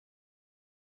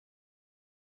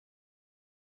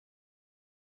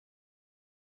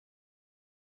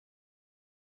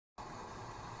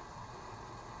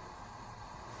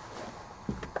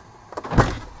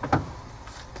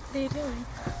What are you doing?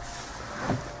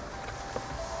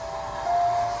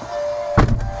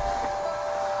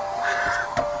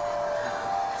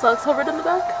 Socks covered in the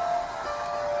back?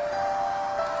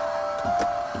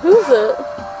 Who's it?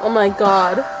 Oh my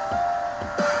god.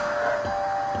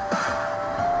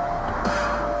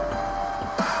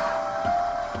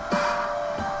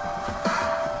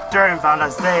 During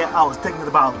Valentine's Day, I was thinking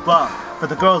about love. For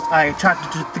the girls I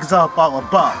attracted to things up all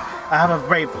above. I have a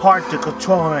brave heart to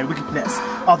control my weakness.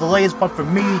 All the ladies want for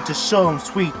me to show them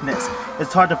sweetness.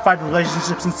 It's hard to find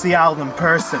relationships in Seattle in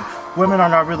person. Women are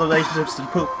not real relationships to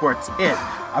put words in.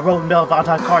 I wrote mail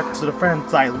Valentine cards to the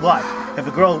friends I like. If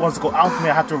a girl wants to go out with me,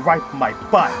 I have to ride my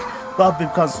bike. Love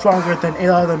becomes stronger than any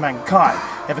other mankind.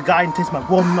 If a guy takes my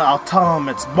woman, I'll tell him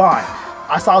it's mine.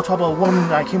 I saw a troubled woman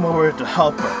and I came over to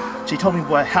help her. She told me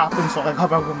what happened, so I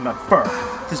covered with my fur.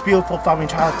 This beautiful family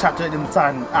child attracted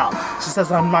inside and out. She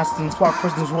says I'm nice and smart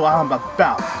person is what I'm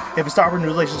about. If we start a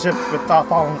relationship without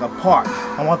falling apart,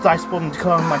 I want that woman to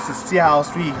become my Seattle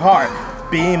sweetheart.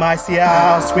 Be my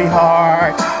Seattle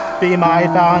sweetheart. Be my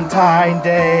Valentine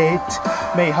date.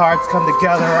 May hearts come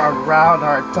together around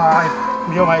our time.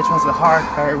 You're my trusted heart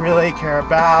I really care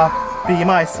about. Be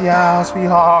my Seattle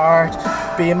sweetheart.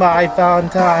 Be my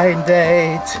Valentine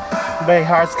date. May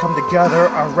hearts come together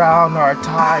around our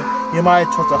time. You might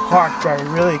trust a heart that I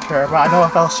really care about. I know I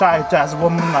felt shy to ask a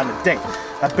woman on a date.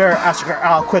 I better ask her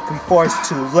out quick before it's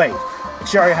too late.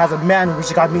 She already has a man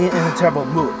which got me in a terrible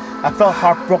mood. I felt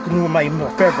heartbroken with my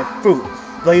favorite food.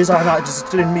 Ladies are not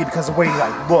interested in me because of the way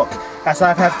I look. As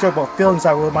I've had terrible feelings,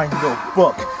 I wrote my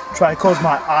notebook. Try to close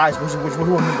my eyes, which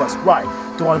woman was right.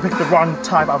 Don't want to pick the wrong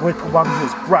type, I would pick one who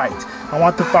was bright. I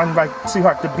want to find the right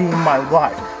sweetheart to be in my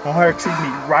life. I want her to treat me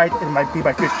right and might be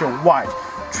my future wife.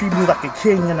 Treat me like a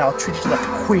king and I'll treat you like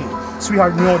a queen.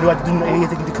 Sweetheart, you know I didn't do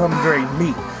anything to come very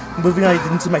mean. Moving on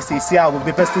into my Seattle would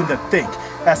be the best thing to think.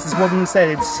 As this woman said,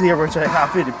 if she ever tried to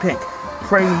have it in pink.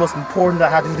 Praying the most important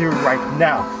that I have to do right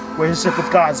now. Relationship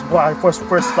with God is what I first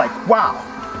like, wow.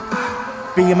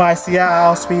 Be my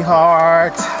Seattle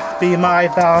sweetheart. Be my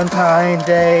Valentine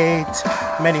date.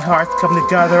 Many hearts come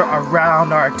together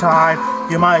around our time.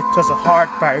 You might trust a heart,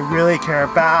 but I really care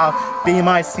about. Be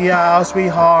my Seattle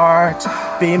sweetheart.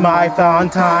 Be my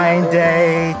Valentine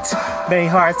date. Many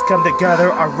hearts come together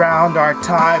around our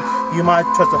time. You might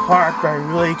trust a heart, but I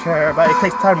really care about. It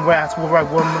takes time to ask for the right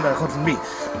woman that comes to me.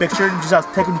 Make sure you just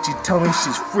take her and she tell me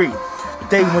she's free.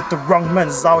 Dating with the wrong men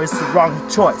is always the wrong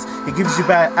choice. It gives you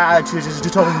bad attitude just to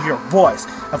tone your voice.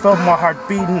 I felt my heart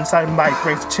beating inside my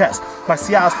brave chest. My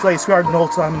Seattle place, we are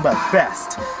knows I'm the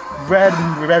best. Red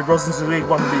roses really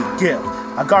want me to give.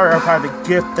 I got her a private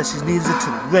gift that she needs it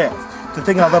to live. The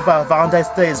thing I love about Valentine's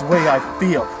Day is the way I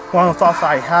feel. One of the thoughts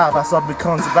I have as love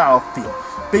becomes a battlefield.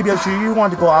 Baby, if you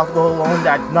want to go out alone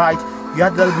that night, you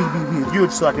have to let me be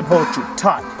huge so I can hold you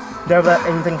tight. Never let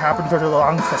anything happen to her as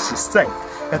long as she's safe.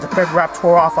 If the paper wrap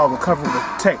tore off, I'll recover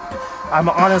with tape. I'm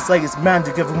an honest lady's man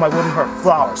to give my woman her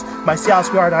flowers. My Seattle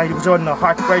sweetheart and I enjoy in the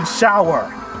heartbreak shower.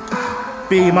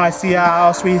 Be my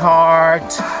Seattle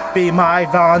sweetheart. Be my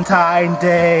Valentine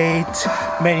date.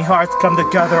 Many hearts come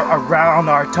together around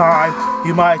our time.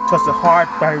 You might trust a heart,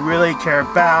 but I really care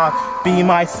about. Be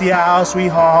my Seattle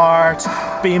sweetheart.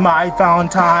 Be my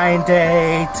Valentine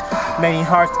date. Many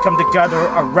hearts come together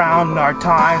around our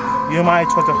time. You might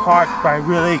trust a heart, but I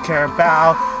really care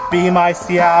about. Be my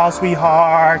Seattle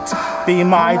sweetheart. Be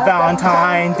my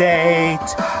Valentine date.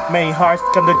 Many hearts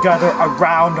come together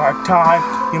around our time.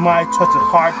 You might trust a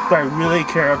heart, but I really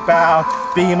care about.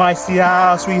 Be my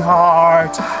Seattle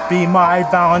sweetheart. Be my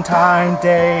Valentine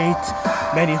date.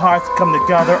 Many hearts come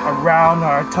together around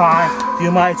our time.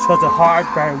 You might trust a heart,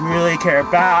 but I really care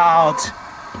about.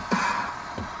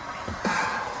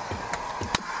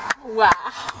 Wow.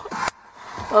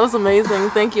 That was amazing.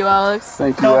 Thank you, Alex.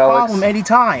 Thank you, No Alex. problem,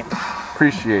 anytime.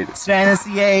 Appreciate it. It's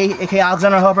Fantasy A, aka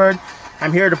Alexander Hubbard.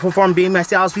 I'm here to perform Be My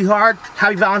Seattle Sweetheart.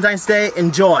 Happy Valentine's Day.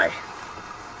 Enjoy.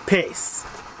 Peace.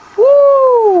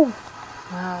 Woo!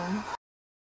 Wow.